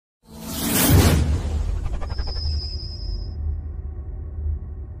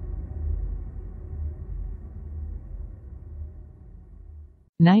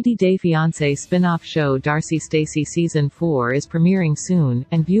90-Day Fiancé spin-off show Darcey Stacey Season 4 is premiering soon,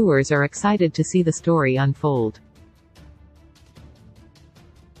 and viewers are excited to see the story unfold.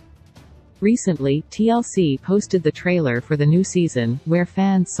 Recently, TLC posted the trailer for the new season, where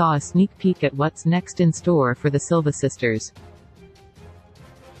fans saw a sneak peek at what's next in store for the Silva sisters.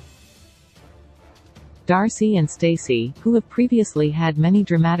 Darcey and Stacey, who have previously had many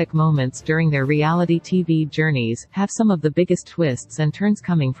dramatic moments during their reality TV journeys, have some of the biggest twists and turns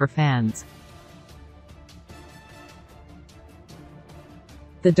coming for fans.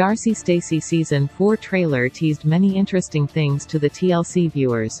 The Darcey Stacey Season 4 trailer teased many interesting things to the TLC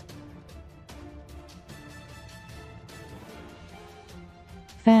viewers.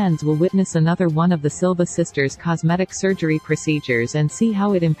 Fans will witness another one of the Silva sisters' cosmetic surgery procedures and see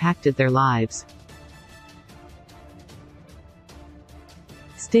how it impacted their lives.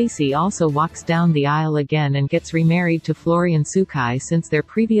 Stacey also walks down the aisle again and gets remarried to Florian Sukai since their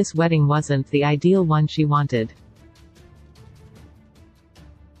previous wedding wasn't the ideal one she wanted.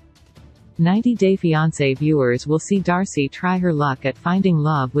 90-Day Fiancé viewers will see Darcey try her luck at finding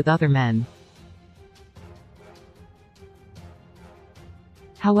love with other men.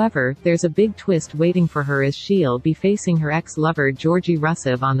 However, there's a big twist waiting for her as she'll be facing her ex-lover Georgi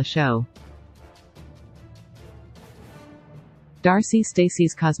Rusev on the show. Darcey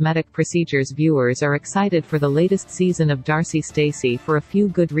Stacey's cosmetic procedures viewers are excited for the latest season of Darcey Stacey for a few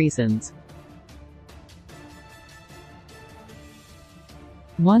good reasons.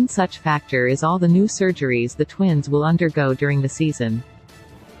 One such factor is all the new surgeries the twins will undergo during the season.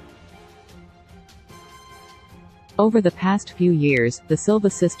 Over the past few years, the Silva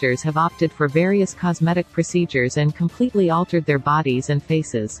sisters have opted for various cosmetic procedures and completely altered their bodies and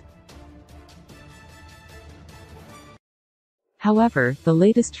faces. However, the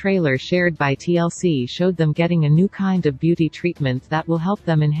latest trailer shared by TLC showed them getting a new kind of beauty treatment that will help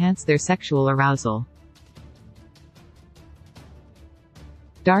them enhance their sexual arousal.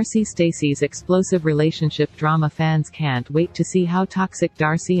 Darcey Stacey's explosive relationship drama. Fans can't wait to see how toxic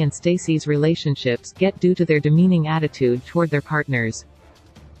Darcey and Stacey's relationships get due to their demeaning attitude toward their partners.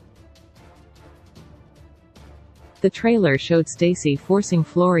 The trailer showed Stacey forcing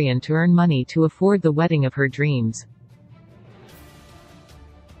Florian to earn money to afford the wedding of her dreams.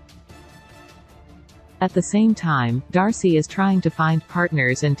 At the same time, Darcey is trying to find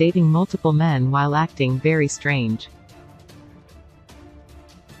partners and dating multiple men while acting very strange.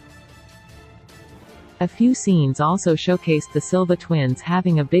 A few scenes also showcased the Silva twins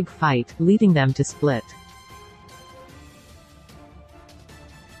having a big fight, leading them to split.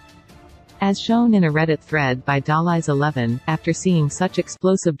 As shown in a Reddit thread by Darcey11, after seeing such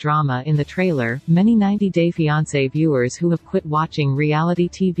explosive drama in the trailer, many 90-Day Fiancé viewers who have quit watching reality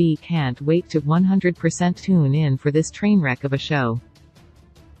TV can't wait to 100% tune in for this trainwreck of a show.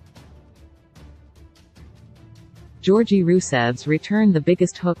 Georgi Rusev's return. The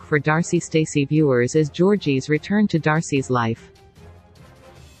biggest hook for Darcey Stacey viewers is Georgi's return to Darcey's life.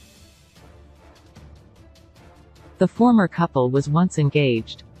 The former couple was once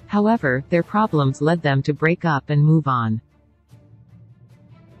engaged. However, their problems led them to break up and move on.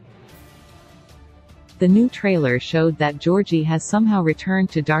 The new trailer showed that Georgi has somehow returned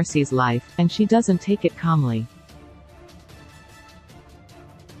to Darcey's life, and she doesn't take it calmly.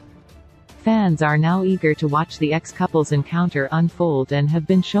 Fans are now eager to watch the ex-couple's encounter unfold and have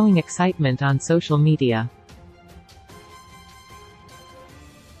been showing excitement on social media.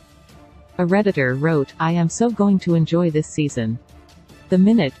 A Redditor wrote, "I am so going to enjoy this season. The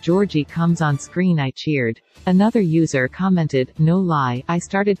minute Georgi comes on screen I cheered." Another user commented, "No lie, I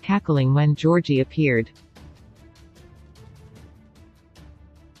started cackling when Georgi appeared."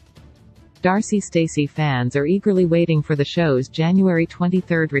 Darcey Stacey fans are eagerly waiting for the show's January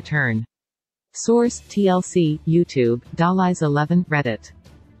 23 return. Source: TLC, YouTube, Darcey11, Reddit.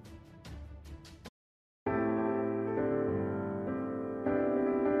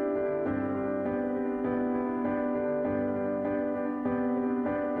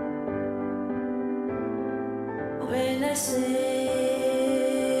 When I say